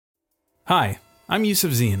Hi, I'm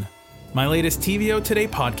Yusuf Zine. My latest TVO Today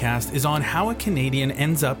podcast is on how a Canadian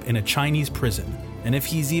ends up in a Chinese prison and if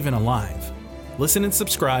he's even alive. Listen and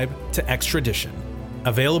subscribe to Extradition.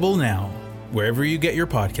 Available now, wherever you get your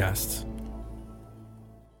podcasts.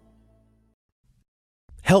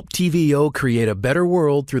 Help TVO create a better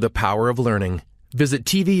world through the power of learning. Visit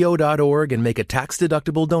TVO.org and make a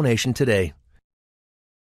tax-deductible donation today.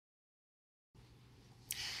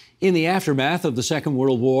 In the aftermath of the Second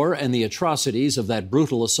World War and the atrocities of that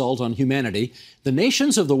brutal assault on humanity, the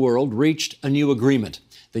nations of the world reached a new agreement,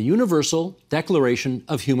 the Universal Declaration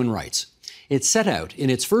of Human Rights. It set out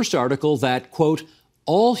in its first article that, quote,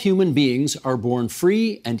 all human beings are born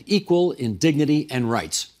free and equal in dignity and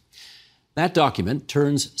rights. That document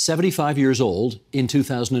turns 75 years old in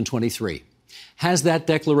 2023. Has that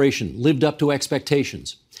declaration lived up to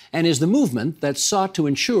expectations? And is the movement that sought to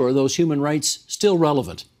ensure those human rights still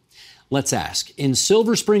relevant? Let's ask. In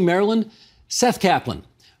Silver Spring, Maryland, Seth Kaplan,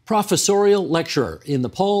 professorial lecturer in the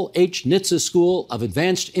Paul H. Nitze School of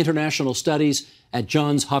Advanced International Studies at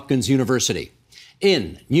Johns Hopkins University.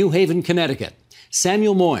 In New Haven, Connecticut,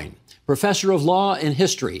 Samuel Moyn, professor of law and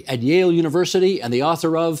history at Yale University and the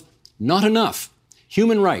author of Not Enough: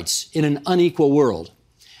 Human Rights in an Unequal World.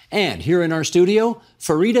 And here in our studio,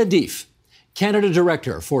 Farida Deef, Canada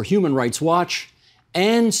Director for Human Rights Watch,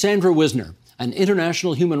 and Sandra Wisner, an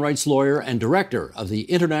international human rights lawyer and director of the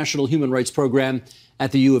International Human Rights Program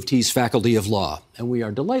at the U of T's Faculty of Law. And we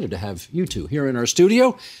are delighted to have you two here in our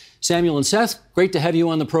studio. Samuel and Seth, great to have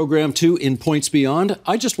you on the program, too, in Points Beyond.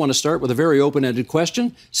 I just want to start with a very open-ended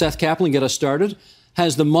question. Seth Kaplan, get us started.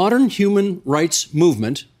 Has the modern human rights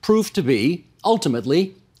movement proved to be,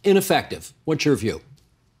 ultimately, ineffective? What's your view?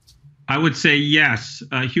 I would say yes.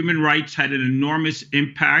 Human rights had an enormous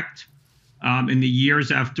impact in the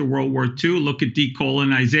years after World War II. Look at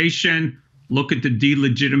decolonization. Look at the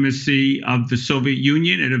delegitimacy of the Soviet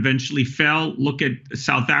Union. It eventually fell. Look at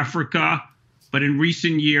South Africa. But in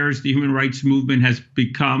recent years, the human rights movement has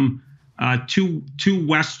become too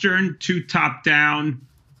Western, too top-down,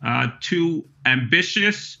 too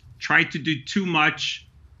ambitious, tried to do too much,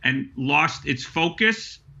 and lost its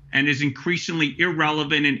focus, and is increasingly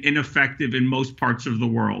irrelevant and ineffective in most parts of the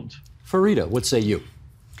world. Farida, what say you?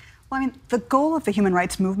 Well, I mean, the goal of the human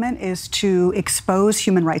rights movement is to expose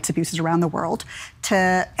human rights abuses around the world,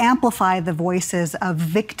 to amplify the voices of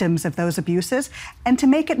victims of those abuses, and to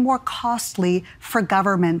make it more costly for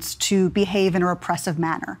governments to behave in a repressive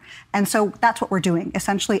manner. And so that's what we're doing,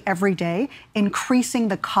 essentially every day, increasing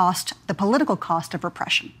the cost, the political cost of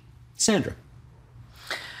repression. Sandra.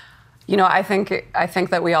 You know, I think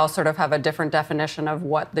that we all sort of have a different definition of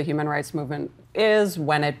what the human rights movement is,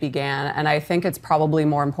 when it began, and I think it's probably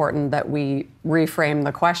more important that we reframe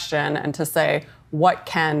the question and to say, what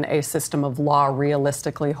can a system of law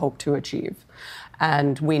realistically hope to achieve?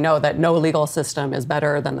 And we know that no legal system is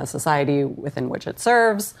better than the society within which it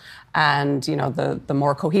serves, and you know, the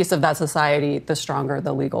more cohesive that society, the stronger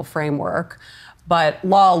the legal framework. But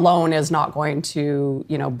law alone is not going to,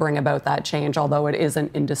 you know, bring about that change, although it is an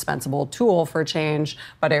indispensable tool for change.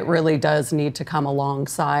 But it really does need to come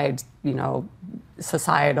alongside, you know,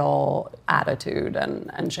 societal attitude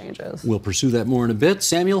and changes. We'll pursue that more in a bit.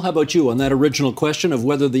 Samuel, how about you on that original question of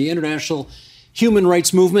whether the international human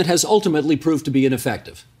rights movement has ultimately proved to be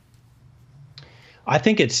ineffective? I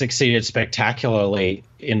think it succeeded spectacularly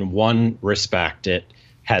in one respect. It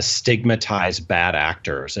has stigmatized bad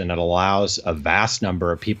actors, and it allows a vast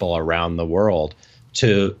number of people around the world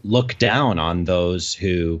to look down on those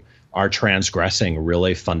who are transgressing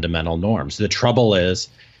really fundamental norms. The trouble is,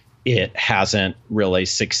 it hasn't really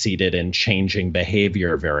succeeded in changing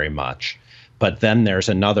behavior very much. But then there's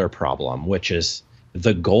another problem, which is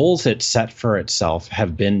the goals it set for itself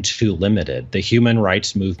have been too limited. The human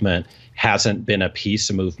rights movement hasn't been a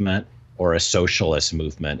peace movement or a socialist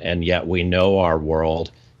movement, and yet we know our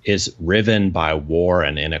world is riven by war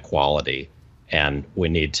and inequality, and we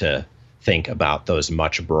need to think about those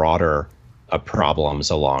much broader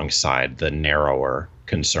problems alongside the narrower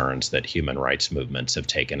concerns that human rights movements have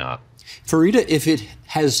taken up. Farida, if it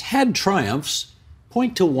has had triumphs,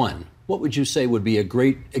 point to one. What would you say would be a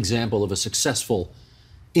great example of a successful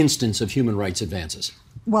instance of human rights advances?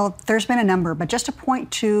 Well, there's been a number, but just to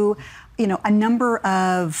point to, you know, a number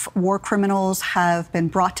of war criminals have been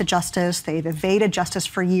brought to justice. They've evaded justice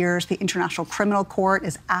for years. The International Criminal Court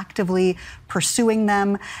is actively pursuing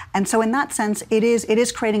them. And so in that sense, it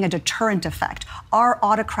is creating a deterrent effect. Are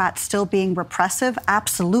autocrats still being repressive?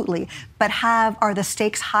 Absolutely. But are the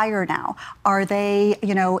stakes higher now? Are they,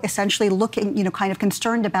 you know, essentially looking, you know, kind of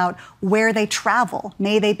concerned about where they travel?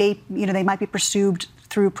 May they be, you know, they might be pursued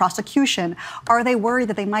through prosecution? Are they worried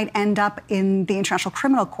that they might end up in the International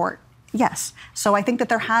Criminal Court? Yes. So I think that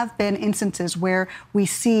there have been instances where we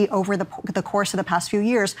see over the course of the past few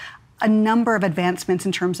years a number of advancements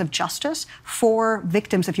in terms of justice for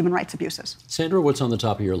victims of human rights abuses. Sandra, what's on the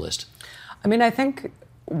top of your list? I mean, I think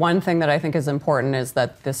one thing that I think is important is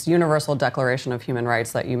that this Universal Declaration of Human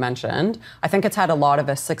Rights that you mentioned, I think it's had a lot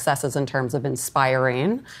of successes in terms of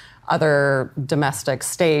inspiring other domestic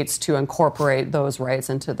states to incorporate those rights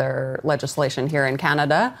into their legislation. Here in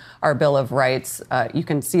Canada, our Bill of Rights, you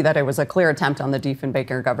can see that it was a clear attempt on the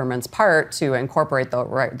Diefenbaker government's part to incorporate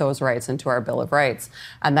those rights into our Bill of Rights.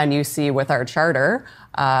 And then you see with our charter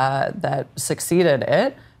that succeeded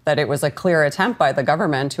it, that it was a clear attempt by the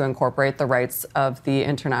government to incorporate the rights of the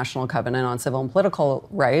International Covenant on Civil and Political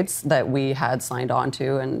Rights that we had signed on to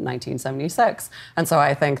in 1976. And so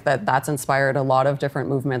I think that that's inspired a lot of different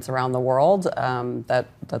movements around the world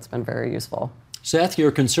that's been very useful. Seth, your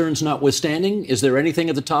concerns notwithstanding, is there anything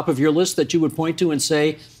at the top of your list that you would point to and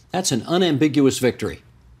say, that's an unambiguous victory?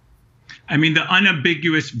 I mean, the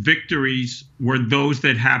unambiguous victories were those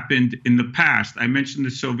that happened in the past. I mentioned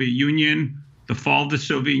the Soviet Union. The fall of the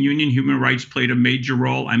Soviet Union, human rights played a major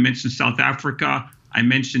role. I mentioned South Africa. I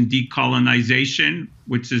mentioned decolonization,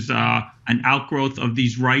 which is an outgrowth of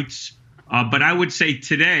these rights. But I would say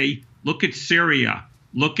today, look at Syria.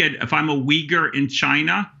 Look at if I'm a Uyghur in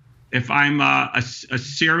China, if I'm a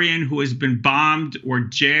Syrian who has been bombed or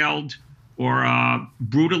jailed or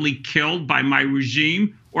brutally killed by my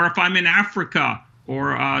regime, or if I'm in Africa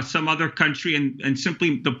or some other country and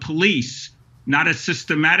simply the police, not a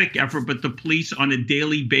systematic effort, but the police on a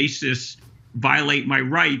daily basis violate my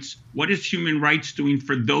rights. What is human rights doing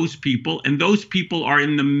for those people? And those people are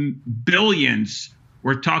in the billions.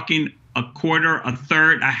 We're talking a quarter, a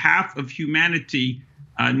third, a half of humanity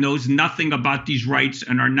knows nothing about these rights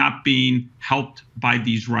and are not being helped by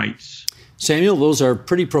these rights. Samuel, those are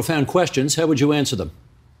pretty profound questions. How would you answer them?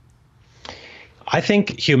 I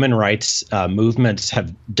think human rights movements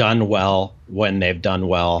have done well when they've done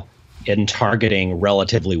well in targeting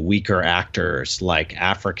relatively weaker actors like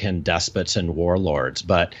African despots and warlords.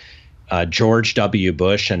 But George W.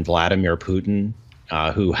 Bush and Vladimir Putin,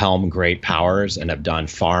 who helm great powers and have done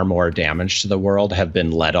far more damage to the world, have been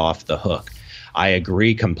let off the hook. I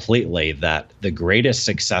agree completely that the greatest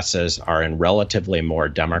successes are in relatively more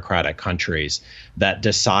democratic countries that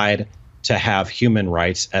decide to have human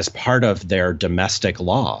rights as part of their domestic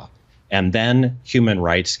law. And then human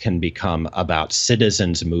rights can become about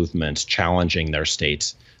citizens' movements challenging their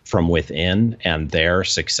states from within, and their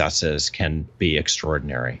successes can be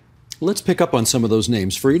extraordinary. Let's pick up on some of those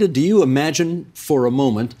names. Farida, do you imagine for a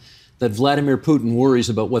moment that Vladimir Putin worries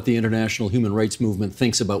about what the international human rights movement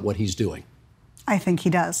thinks about what he's doing? I think he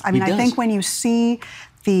does. I mean, I think when you see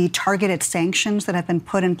the targeted sanctions that have been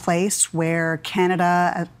put in place, where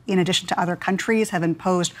Canada, in addition to other countries, have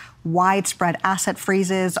imposed widespread asset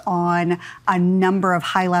freezes on a number of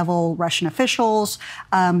high-level Russian officials.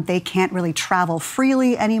 They can't really travel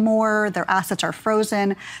freely anymore. Their assets are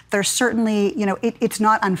frozen. There's certainly, it's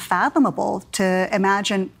not unfathomable to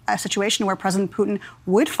imagine a situation where President Putin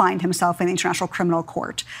would find himself in the International Criminal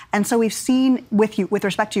Court. And so we've seen, with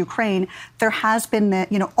respect to Ukraine, there has been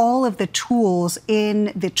all of the tools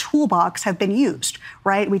in the toolbox have been used,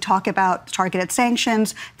 right? We talk about targeted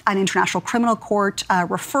sanctions, an International Criminal Court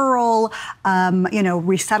referral,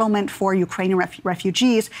 resettlement for Ukrainian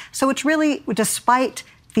refugees. So it's really, despite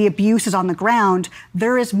the abuses on the ground,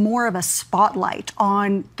 there is more of a spotlight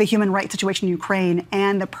on the human rights situation in Ukraine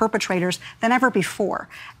and the perpetrators than ever before.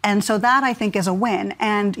 And so that, I think, is a win.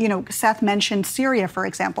 And, Seth mentioned Syria, for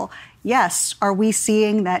example. Yes, are we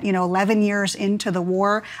seeing that, 11 years into the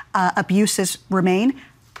war, abuses remain?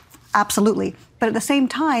 Absolutely. But at the same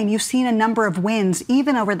time, you've seen a number of wins,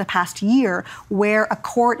 even over the past year, where a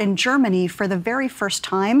court in Germany, for the very first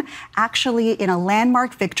time, actually, in a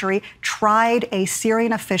landmark victory, tried a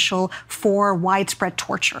Syrian official for widespread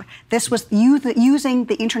torture. This was using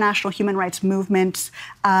the international human rights movement's,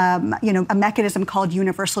 a mechanism called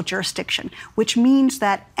universal jurisdiction, which means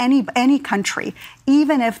that any country,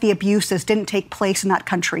 even if the abuses didn't take place in that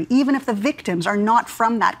country, even if the victims are not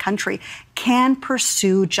from that country, can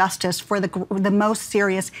pursue justice for the most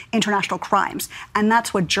serious international crimes. And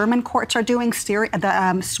that's what German courts are doing,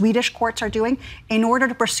 the Swedish courts are doing, in order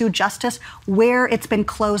to pursue justice where it's been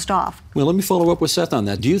closed off. Well, let me follow up with Seth on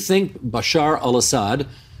that. Do you think Bashar al-Assad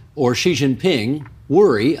or Xi Jinping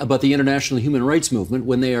worry about the international human rights movement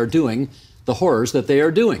when they are doing the horrors that they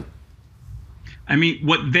are doing? I mean,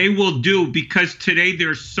 what they will do, because today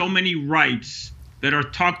there's so many rights that are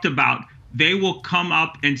talked about, they will come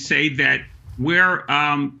up and say that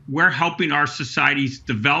we're helping our societies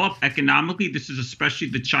develop economically. This is especially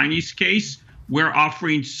the Chinese case. We're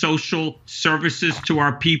offering social services to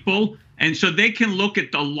our people. And so they can look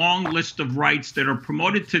at the long list of rights that are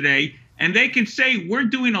promoted today, and they can say, we're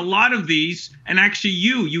doing a lot of these. And actually,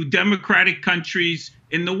 you democratic countries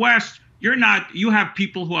in the West, you have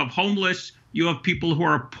people who have homeless, you have people who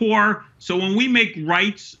are poor. So when we make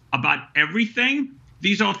rights about everything,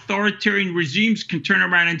 these authoritarian regimes can turn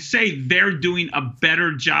around and say they're doing a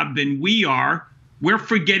better job than we are. We're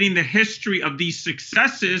forgetting the history of these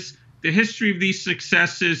successes. The history of these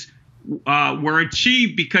successes were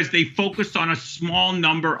achieved because they focused on a small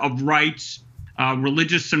number of rights,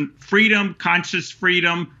 religious freedom, conscious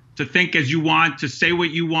freedom, to think as you want, to say what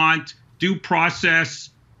you want, due process,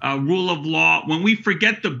 rule of law. When we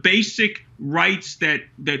forget the basic rights that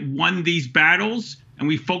won these battles and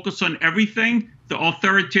we focus on everything, the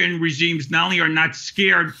authoritarian regimes not only are not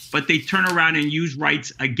scared, but they turn around and use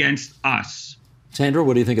rights against us. Sandra,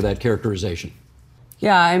 what do you think of that characterization?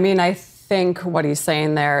 Yeah, I mean, I think what he's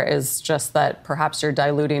saying there is just that perhaps you're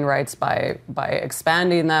diluting rights by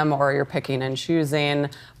expanding them, or you're picking and choosing.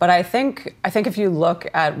 But I think if you look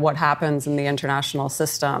at what happens in the international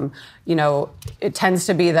system, it tends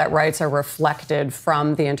to be that rights are reflected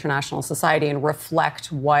from the international society and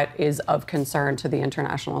reflect what is of concern to the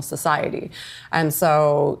international society. And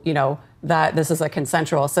so, that this is a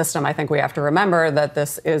consensual system. I think we have to remember that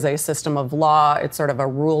this is a system of law. It's sort of a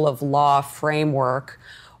rule of law framework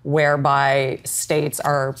whereby states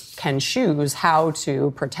can choose how to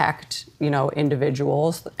protect,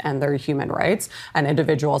 individuals and their human rights, and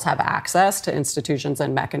individuals have access to institutions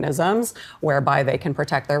and mechanisms whereby they can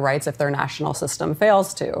protect their rights if their national system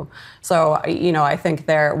fails to. So, I think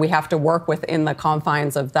we have to work within the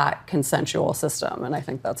confines of that consensual system, and I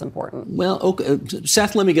think that's important. Well, okay.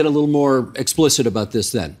 Seth, let me get a little more explicit about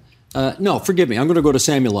this then. No, forgive me. I'm going to go to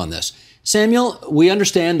Samuel on this. Samuel, we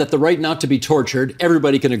understand that the right not to be tortured,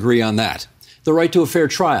 everybody can agree on that. The right to a fair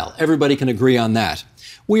trial, everybody can agree on that.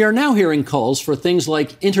 We are now hearing calls for things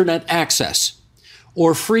like internet access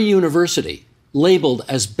or free university, labeled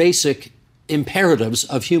as basic imperatives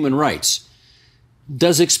of human rights.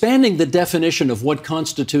 Does expanding the definition of what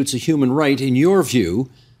constitutes a human right, in your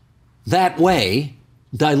view, that way,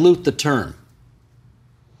 dilute the term?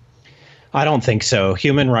 I don't think so.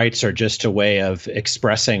 Human rights are just a way of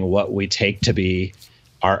expressing what we take to be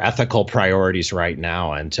our ethical priorities right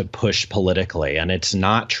now and to push politically. And it's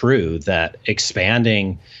not true that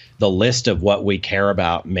expanding the list of what we care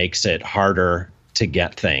about makes it harder to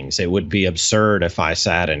get things. It would be absurd if I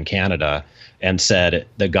sat in Canada and said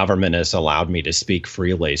the government has allowed me to speak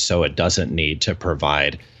freely, so it doesn't need to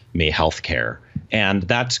provide me health care. And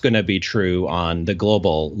that's going to be true on the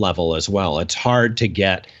global level as well. It's hard to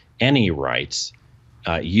get any rights.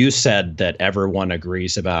 You said that everyone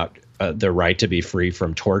agrees about the right to be free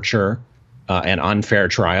from torture and unfair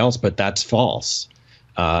trials, but that's false.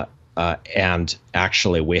 And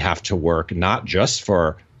actually, we have to work not just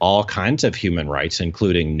for all kinds of human rights,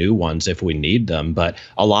 including new ones if we need them, but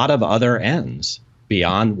a lot of other ends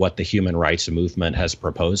beyond what the human rights movement has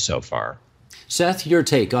proposed so far. Seth, your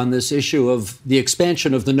take on this issue of the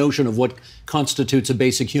expansion of the notion of what constitutes a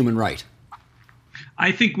basic human right?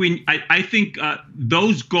 I think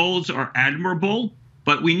those goals are admirable,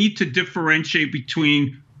 but we need to differentiate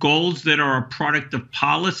between goals that are a product of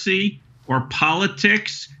policy or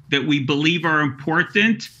politics that we believe are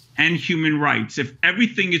important and human rights. If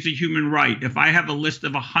everything is a human right, if I have a list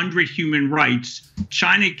of 100 human rights,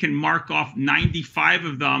 China can mark off 95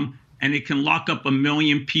 of them, and it can lock up 1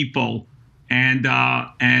 million people and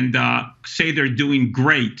say they're doing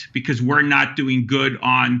great because we're not doing good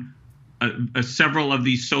on several of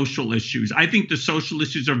these social issues. I think the social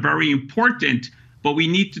issues are very important, but we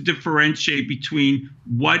need to differentiate between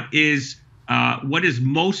what is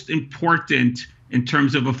most important in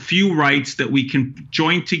terms of a few rights that we can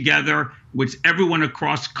join together, which everyone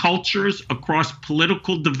across cultures, across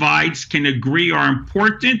political divides can agree are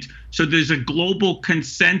important. So there's a global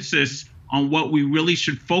consensus on what we really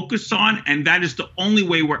should focus on, and that is the only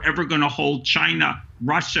way we're ever going to hold China,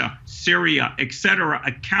 Russia, Syria, et cetera,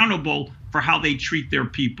 accountable for how they treat their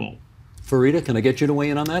people. Farida, can I get you to weigh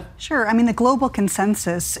in on that? Sure. I mean, the global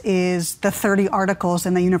consensus is the 30 articles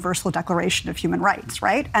in the Universal Declaration of Human Rights,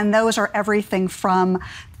 right? And those are everything from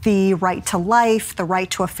the right to life, the right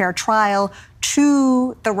to a fair trial,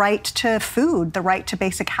 to the right to food, the right to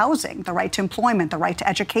basic housing, the right to employment, the right to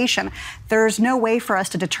education. There's no way for us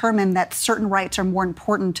to determine that certain rights are more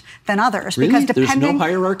important than others. Really? Because there's no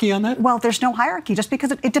hierarchy on that? Well, there's no hierarchy just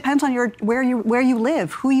because it depends on where you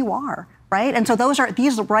live, who you are. right? And so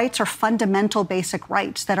these rights are fundamental basic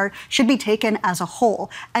rights that should be taken as a whole.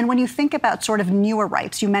 And when you think about sort of newer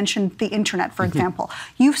rights, you mentioned the internet, for example.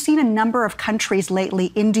 You've seen a number of countries lately,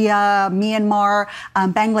 India, Myanmar,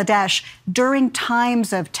 Bangladesh, during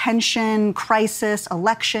times of tension, crisis,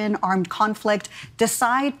 election, armed conflict,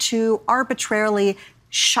 decide to arbitrarily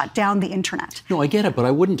shut down the internet. No, I get it, but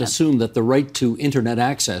I wouldn't assume that the right to internet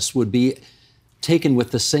access would be taken with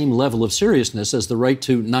the same level of seriousness as the right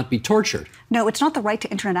to not be tortured. No, it's not the right to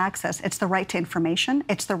internet access. It's the right to information.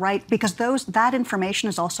 It's the right, because that information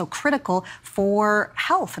is also critical for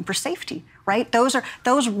health and for safety, right? Those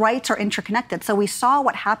rights are interconnected. So we saw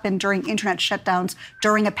what happened during internet shutdowns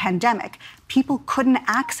during a pandemic. People couldn't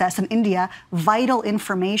access in India vital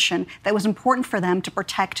information that was important for them to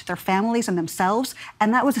protect their families and themselves.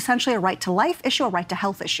 And that was essentially a right to life issue, a right to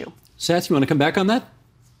health issue. Seth, you want to come back on that?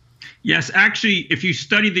 Yes, actually, if you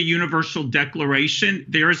study the Universal Declaration,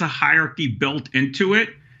 there is a hierarchy built into it.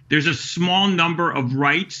 There's a small number of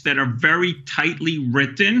rights that are very tightly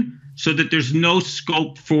written so that there's no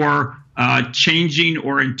scope for changing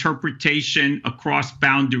or interpretation across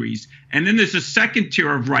boundaries. And then there's a second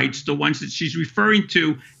tier of rights, the ones that she's referring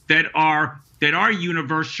to, that are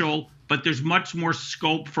universal, but there's much more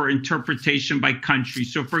scope for interpretation by country.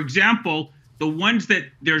 So, for example, the ones that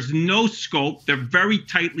there's no scope, they're very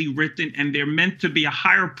tightly written, and they're meant to be a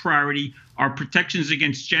higher priority, are protections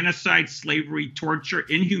against genocide, slavery, torture,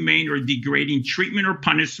 inhumane or degrading treatment or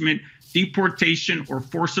punishment, deportation or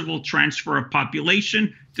forcible transfer of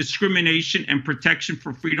population, discrimination, and protection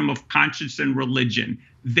for freedom of conscience and religion.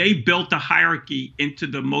 They built a hierarchy into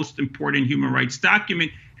the most important human rights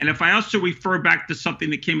document. And if I also refer back to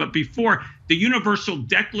something that came up before, the Universal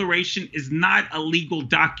Declaration is not a legal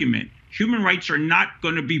document. Human rights are not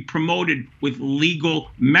going to be promoted with legal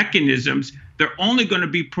mechanisms. They're only going to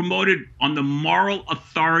be promoted on the moral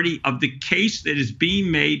authority of the case that is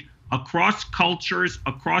being made across cultures,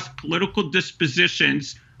 across political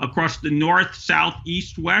dispositions, across the north, south,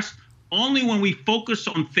 east, west. Only when we focus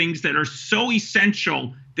on things that are so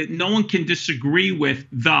essential that no one can disagree with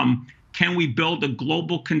them can we build a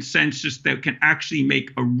global consensus that can actually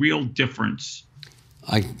make a real difference.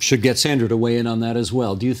 I should get Sandra to weigh in on that as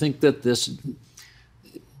well. Do you think that this,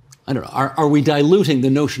 I don't know, are we diluting the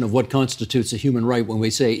notion of what constitutes a human right when we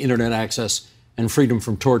say internet access and freedom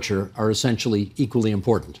from torture are essentially equally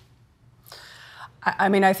important? I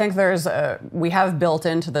mean, I think we have built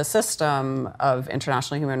into the system of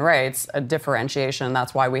international human rights a differentiation.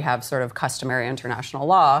 That's why we have sort of customary international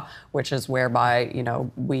law, which is whereby,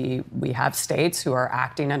 we have states who are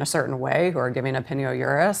acting in a certain way, who are giving opinio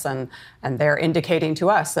juris, and they're indicating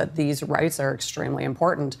to us that these rights are extremely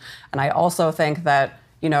important. And I also think that,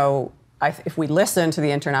 if we listen to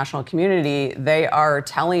the international community, they are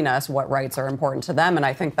telling us what rights are important to them. And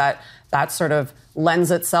I think that sort of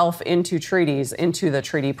lends itself into treaties, into the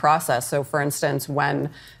treaty process. So, for instance,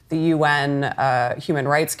 when the UN Human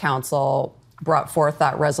Rights Council brought forth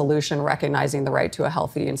that resolution recognizing the right to a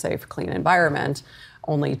healthy and safe, clean environment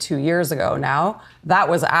only 2 years ago now, that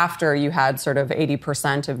was after you had sort of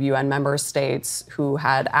 80% of UN member states who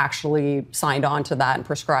had actually signed on to that and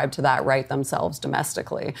prescribed to that right themselves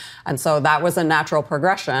domestically. And so that was a natural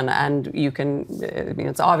progression. And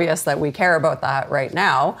it's obvious that we care about that right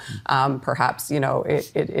now. Perhaps,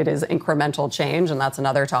 it is incremental change, and that's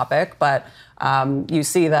another topic. But you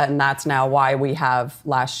see that, and that's now why we have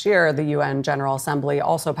last year the UN General Assembly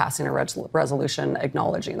also passing a resolution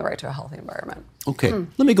acknowledging the right to a healthy environment. Okay,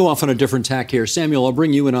 Let me go off on a different tack here. Samuel, I'll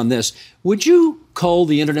bring you in on this. Would you call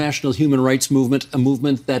the international human rights movement a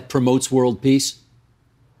movement that promotes world peace?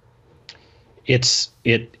 It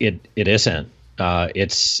isn't.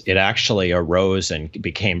 It actually arose and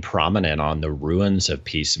became prominent on the ruins of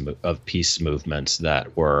peace movements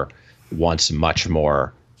that were once much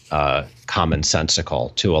more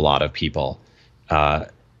commonsensical to a lot of people,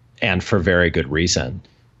 and for very good reason.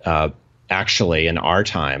 Actually, in our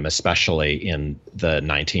time, especially in the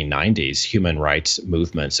 1990s, human rights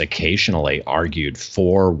movements occasionally argued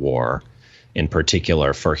for war, in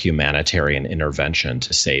particular for humanitarian intervention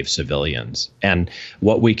to save civilians. And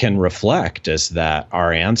what we can reflect is that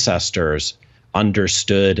our ancestors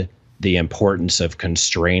understood the importance of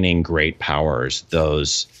constraining great powers,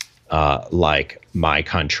 those like my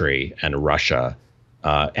country and Russia,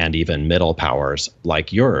 and even middle powers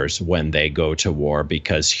like yours when they go to war,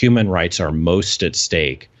 because human rights are most at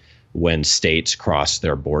stake when states cross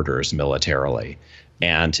their borders militarily.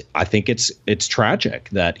 And I think it's tragic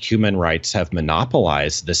that human rights have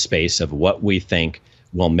monopolized the space of what we think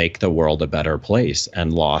will make the world a better place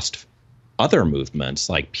and lost other movements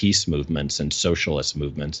like peace movements and socialist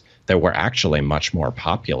movements that were actually much more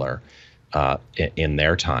popular. in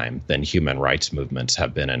their time than human rights movements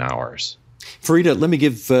have been in ours. Farida, let me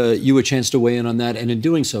give you a chance to weigh in on that, and in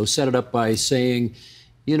doing so, set it up by saying,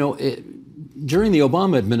 during the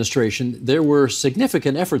Obama administration, there were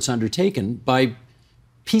significant efforts undertaken by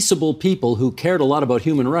peaceable people who cared a lot about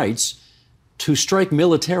human rights to strike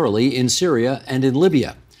militarily in Syria and in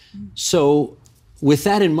Libya. So with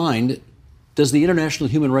that in mind, does the international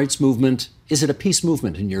human rights movement, is it a peace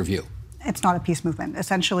movement in your view? It's not a peace movement.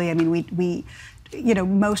 Essentially, I mean, we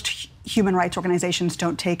most human rights organizations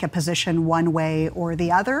don't take a position one way or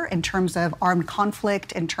the other in terms of armed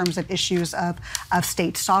conflict, in terms of issues of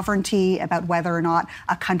state sovereignty, about whether or not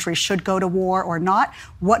a country should go to war or not.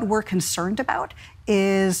 What we're concerned about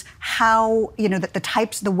is how,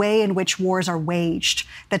 the way in which wars are waged,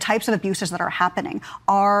 the types of abuses that are happening.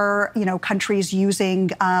 Are, countries using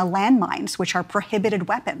landmines, which are prohibited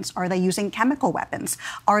weapons? Are they using chemical weapons?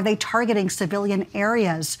 Are they targeting civilian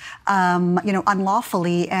areas,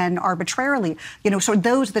 unlawfully and arbitrarily? So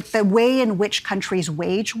the way in which countries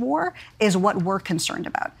wage war is what we're concerned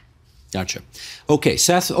about. Gotcha. Okay,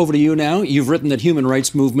 Seth, over to you now. You've written that human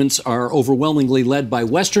rights movements are overwhelmingly led by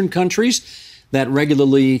Western countries that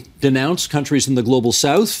regularly denounce countries in the global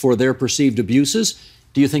South for their perceived abuses.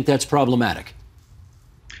 Do you think that's problematic?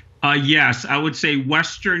 Yes, I would say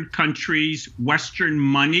Western countries, Western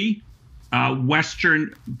money,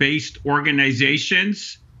 Western-based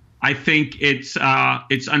organizations. I think it's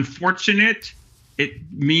unfortunate. It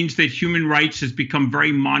means that human rights has become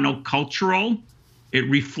very monocultural. It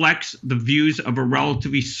reflects the views of a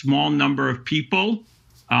relatively small number of people.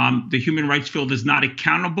 The human rights field is not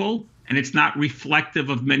accountable, and it's not reflective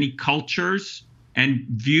of many cultures and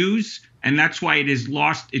views. And that's why it has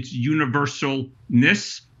lost its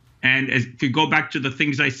universalness. And if you go back to the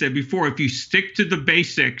things I said before, if you stick to the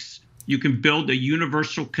basics, you can build a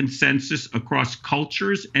universal consensus across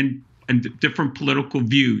cultures and different political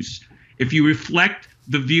views. If you reflect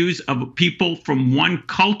the views of people from one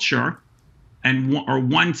culture or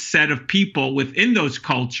one set of people within those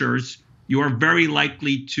cultures, you are very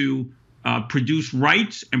likely to produce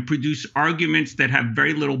rights and produce arguments that have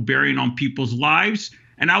very little bearing on people's lives.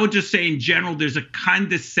 And I would just say in general, there's a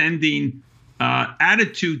condescending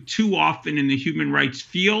attitude too often in the human rights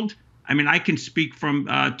field. I mean, I can speak from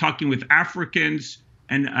talking with Africans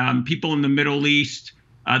and people in the Middle East.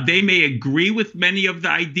 They may agree with many of the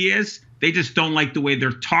ideas. They just don't like the way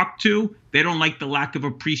they're talked to. They don't like the lack of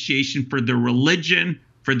appreciation for their religion,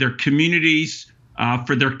 for their communities,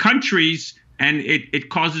 for their countries. And it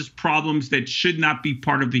causes problems that should not be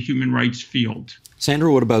part of the human rights field.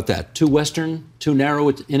 Sandra, what about that? Too Western, too narrow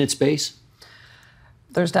in its base?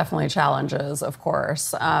 There's definitely challenges, of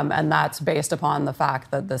course, and that's based upon the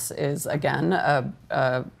fact that this is, again,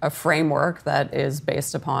 a framework that is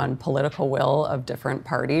based upon political will of different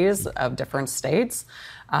parties, of different states,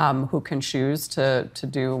 who can choose to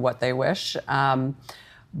do what they wish.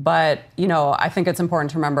 But, I think it's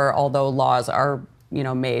important to remember, although laws are,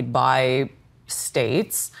 made by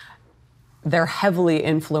states, they're heavily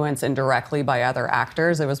influenced indirectly by other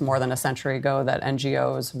actors. It was more than a century ago that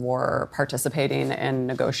NGOs were participating in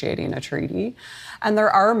negotiating a treaty. And there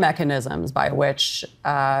are mechanisms by which,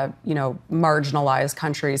 marginalized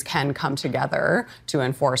countries can come together to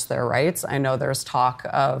enforce their rights. I know there's talk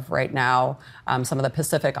of right now some of the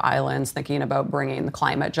Pacific Islands thinking about bringing the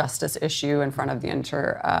climate justice issue in front of the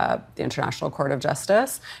International Court of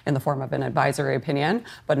Justice in the form of an advisory opinion,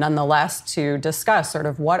 but nonetheless to discuss sort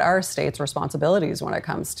of what are states' responsibilities when it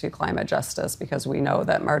comes to climate justice, because we know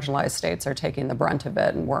that marginalized states are taking the brunt of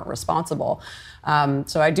it and weren't responsible.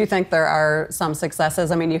 So I do think there are some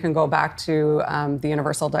successes. I mean, you can go back to the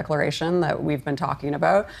Universal Declaration that we've been talking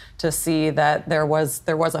about to see that there was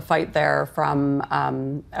a fight there from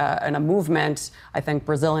and a movement. I think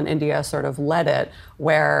Brazil and India sort of led it,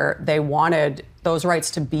 where they wanted those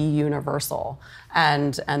rights to be universal,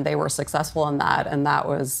 and they were successful in that. And that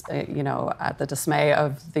was, at the dismay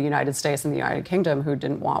of the United States and the United Kingdom, who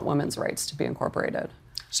didn't want women's rights to be incorporated.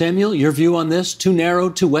 Samuel, your view on this? Too narrow,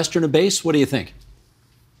 too Western a base? What do you think?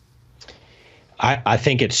 I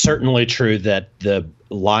think it's certainly true that the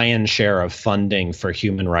lion's share of funding for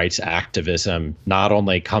human rights activism not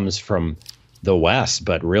only comes from the West,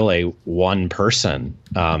 but really one person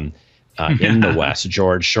in the West,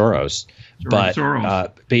 George Soros.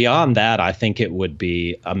 But beyond that, I think it would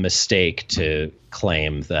be a mistake to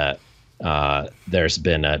claim that there's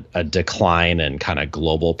been a decline in kind of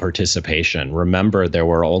global participation. Remember, there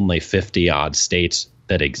were only 50-odd states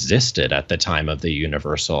that existed at the time of the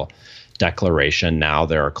Universal Declaration. Now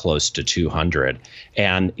there are close to 200.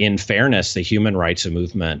 And in fairness, the human rights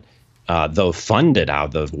movement though funded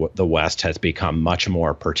out of the West, has become much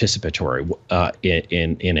more participatory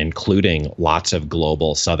in including lots of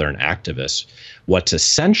global Southern activists. What's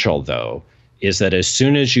essential, though, is that as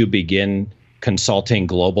soon as you begin consulting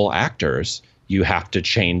global actors, you have to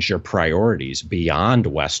change your priorities beyond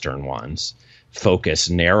Western ones, focus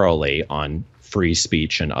narrowly on free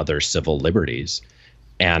speech and other civil liberties.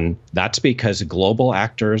 And that's because global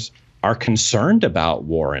actors are concerned about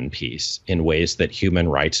war and peace in ways that human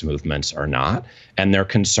rights movements are not. And they're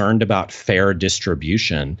concerned about fair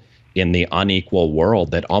distribution in the unequal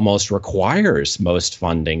world that almost requires most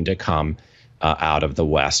funding to come out of the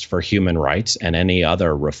West for human rights and any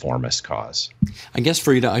other reformist cause. I guess,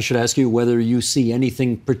 Frida, I should ask you whether you see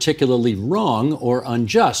anything particularly wrong or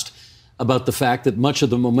unjust about the fact that much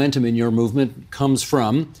of the momentum in your movement comes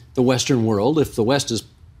from the Western world. If the West is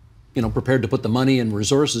prepared to put the money and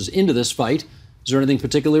resources into this fight, is there anything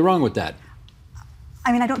particularly wrong with that?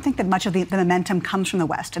 I mean, I don't think that much of the momentum comes from the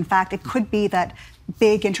West. In fact, it could be that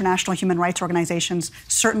big international human rights organizations,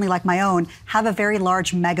 certainly like my own, have a very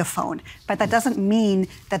large megaphone. But that doesn't mean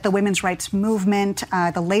that the women's rights movement,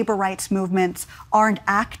 the labor rights movements aren't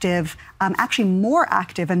active, actually more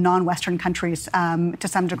active in non-Western countries to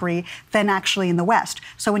some degree than actually in the West.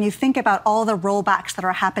 So when you think about all the rollbacks that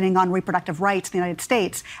are happening on reproductive rights in the United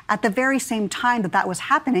States, at the very same time that was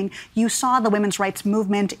happening, you saw the women's rights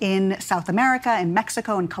movement in South America, in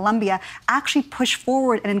Mexico, and Colombia actually push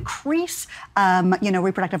forward and increase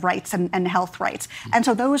reproductive rights and health rights. And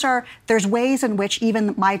so there's ways in which even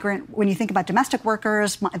when you think about domestic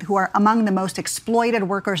workers who are among the most exploited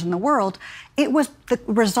workers in the world, it was the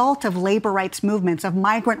result of labor rights movements, of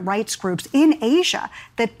migrant rights groups in Asia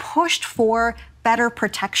that pushed for better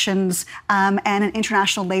protections and an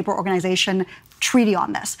international labor organization treaty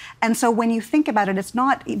on this. And so when you think about it,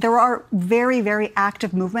 there are very, very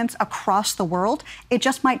active movements across the world. It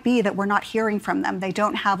just might be that we're not hearing from them. They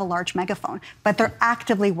don't have a large megaphone, but they're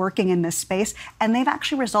actively working in this space. And they've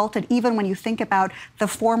actually resulted, even when you think about the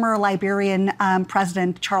former Liberian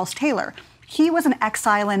president, Charles Taylor. He was in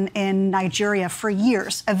exile in Nigeria for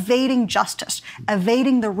years, evading justice,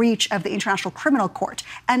 evading the reach of the International Criminal Court.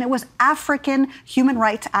 And it was African human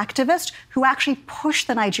rights activists who actually pushed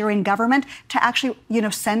the Nigerian government to actually,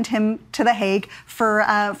 send him to The Hague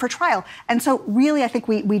for trial. And so really, I think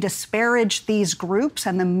we disparage these groups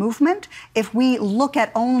and the movement if we look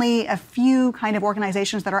at only a few kind of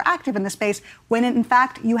organizations that are active in this space, when in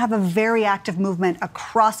fact you have a very active movement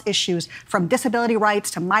across issues, from disability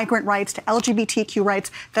rights to migrant rights to LGBTQ rights,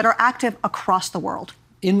 that are active across the world.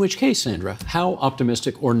 In which case, Sandra, how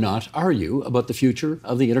optimistic or not are you about the future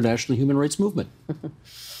of the international human rights movement?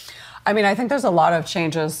 I mean, I think there's a lot of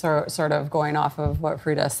changes sort of going off of what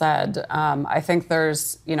Frida said. I think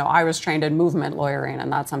there's, I was trained in movement lawyering,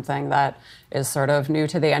 and that's something that is sort of new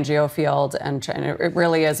to the NGO field, and it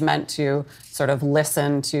really is meant to sort of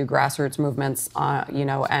listen to grassroots movements,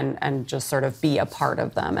 and just sort of be a part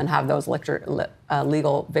of them and have those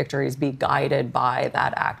legal victories be guided by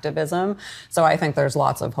that activism. So I think there's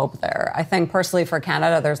lots of hope there. I think personally for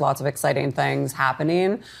Canada, there's lots of exciting things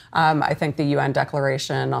happening. I think the UN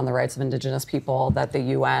Declaration on the Rights of Indigenous People that the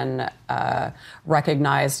UN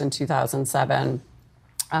recognized in 2007,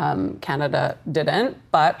 Canada didn't,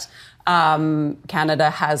 but Canada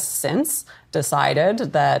has since decided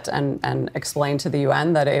that and explained to the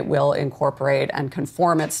UN that it will incorporate and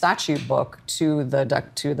conform its statute book to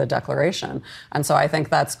the declaration. And so I think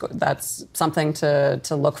that's something to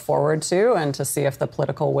look forward to, and to see if the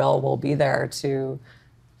political will be there to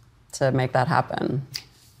make that happen.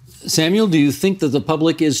 Samuel, do you think that the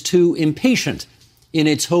public is too impatient in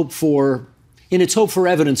its hope for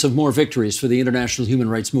evidence of more victories for the international human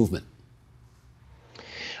rights movement?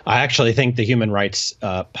 I actually think the human rights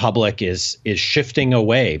public is shifting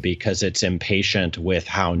away because it's impatient with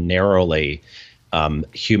how narrowly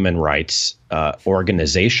human rights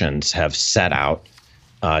organizations have set out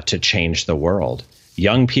to change the world.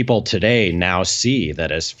 Young people today now see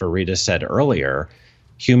that, as Farida said earlier,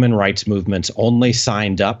 human rights movements only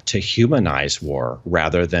signed up to humanize war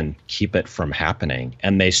rather than keep it from happening.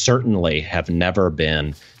 And they certainly have never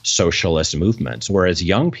been socialist movements, whereas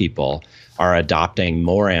young people are adopting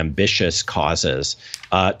more ambitious causes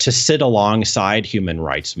to sit alongside human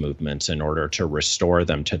rights movements in order to restore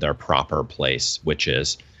them to their proper place, which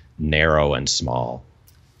is narrow and small.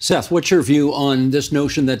 Seth, what's your view on this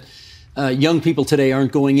notion that young people today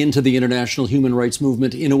aren't going into the international human rights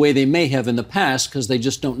movement in a way they may have in the past because they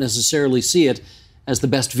just don't necessarily see it as the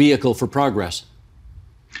best vehicle for progress?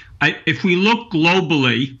 If we look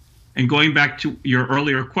globally, and going back to your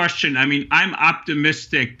earlier question, I mean, I'm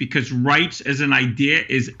optimistic because rights as an idea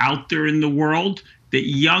is out there in the world. that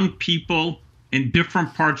young people in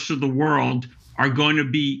different parts of the world are going to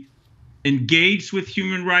be engaged with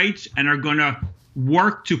human rights and are going to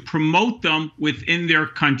work to promote them within their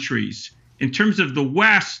countries. In terms of the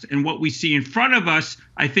West and what we see in front of us,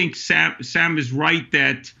 I think Sam is right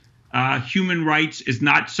that human rights is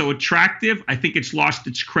not so attractive. I think it's lost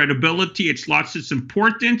its credibility. It's lost its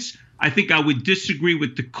importance. I think I would disagree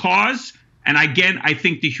with the cause. And again, I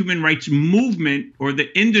think the human rights movement or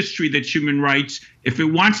the industry that's human rights, if it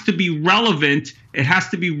wants to be relevant, it has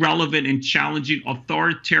to be relevant in challenging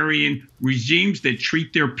authoritarian regimes that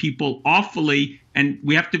treat their people awfully. And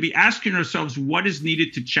we have to be asking ourselves what is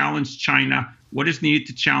needed to challenge China, what is needed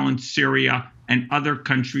to challenge Syria and other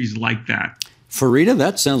countries like that. Farida,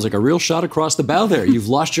 that sounds like a real shot across the bow there. You've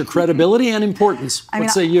lost your credibility and importance. What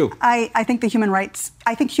say you? I think human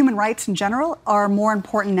rights in general are more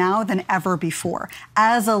important now than ever before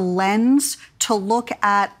as a lens to look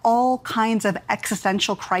at all kinds of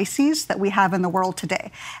existential crises that we have in the world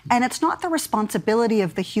today. And it's not the responsibility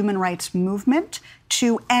of the human rights movement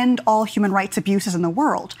to end all human rights abuses in the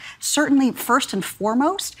world. Certainly, first and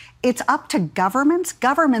foremost, it's up to governments.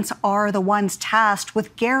 Governments are the ones tasked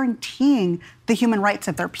with guaranteeing the human rights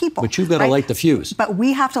of their people. But you've got to light the fuse. But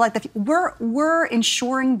we have to light the fuse. We're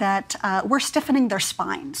ensuring that we're stiffening their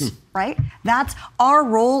spines, right? That's our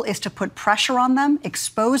role, is to put pressure on them,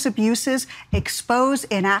 expose abuses, expose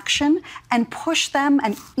inaction, and push them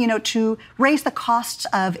and, to raise the costs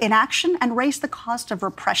of inaction and raise the cost of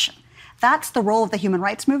repression. That's the role of the human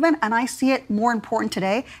rights movement, and I see it more important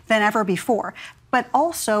today than ever before. But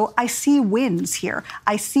also, I see wins here.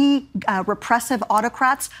 I see repressive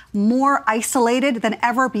autocrats more isolated than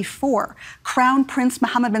ever before. Crown Prince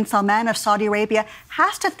Mohammed bin Salman of Saudi Arabia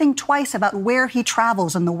has to think twice about where he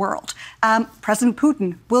travels in the world. President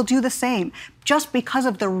Putin will do the same, just because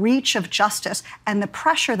of the reach of justice and the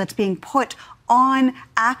pressure that's being put on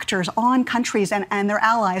actors, on countries and their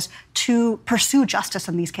allies to pursue justice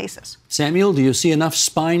in these cases. Samuel, do you see enough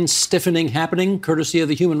spine stiffening happening courtesy of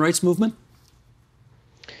the human rights movement?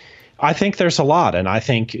 I think there's a lot. And I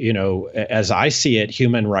think, as I see it,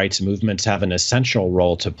 human rights movements have an essential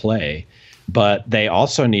role to play. But they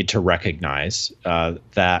also need to recognize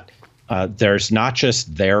that there's not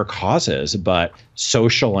just their causes, but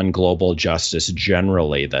social and global justice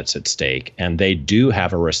generally that's at stake. And they do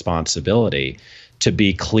have a responsibility to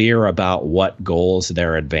be clear about what goals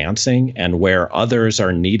they're advancing and where others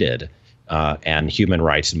are needed. And human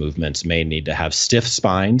rights movements may need to have stiff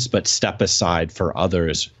spines, but step aside for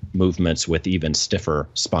others' movements with even stiffer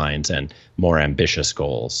spines and more ambitious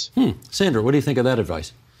goals. Sandra, what do you think of that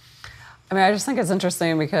advice? I just think it's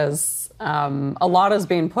interesting because a lot is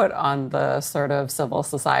being put on the sort of civil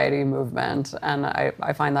society movement, and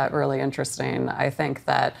I find that really interesting. I think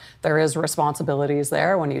that there is responsibilities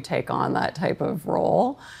there when you take on that type of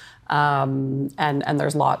role. And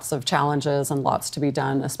there's lots of challenges and lots to be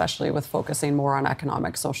done, especially with focusing more on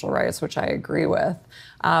economic social rights, which I agree with.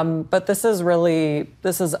 But this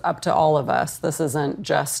is up to all of us. This isn't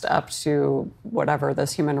just up to whatever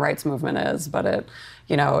this human rights movement is, but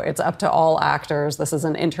it's up to all actors. This is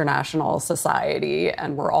an international society,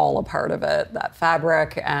 and we're all a part of it, that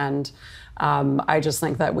fabric. And I just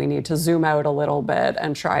think that we need to zoom out a little bit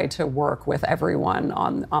and try to work with everyone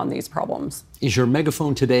on these problems. Is your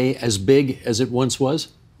megaphone today as big as it once was?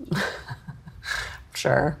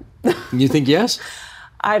 Sure. You think yes?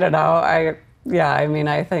 I don't know. I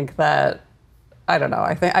think that, I don't know.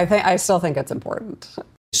 I still think it's important.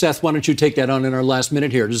 Seth, why don't you take that on in our last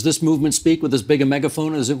minute here? Does this movement speak with as big a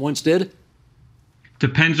megaphone as it once did?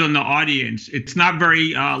 Depends on the audience. It's not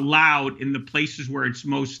very loud in the places where it's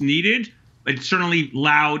most needed, but it's certainly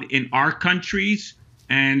loud in our countries.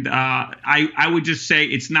 And I would just say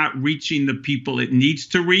it's not reaching the people it needs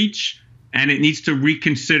to reach, and it needs to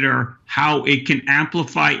reconsider how it can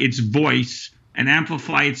amplify its voice and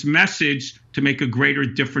amplify its message to make a greater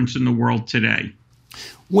difference in the world today.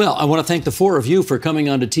 Well, I want to thank the four of you for coming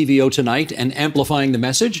on to TVO tonight and amplifying the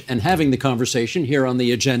message and having the conversation here on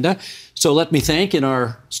the agenda. So let me thank, in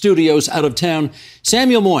our studios out of town,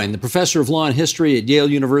 Samuel Moyn, the professor of law and history at Yale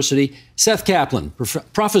University, Seth Kaplan,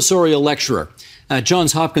 professorial lecturer at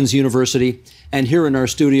Johns Hopkins University, and here in our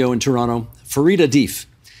studio in Toronto, Farida Deef,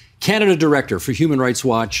 Canada Director for Human Rights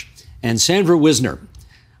Watch, and Sandra Wisner,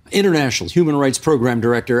 International Human Rights Program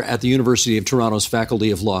Director at the University of Toronto's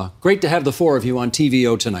Faculty of Law. Great to have the four of you on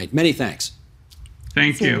TVO tonight. Many thanks.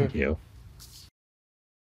 Thank you. Thank you.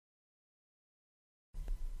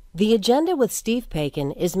 The Agenda with Steve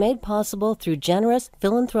Paikin is made possible through generous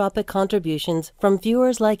philanthropic contributions from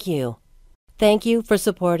viewers like you. Thank you for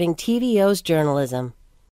supporting TVO's journalism.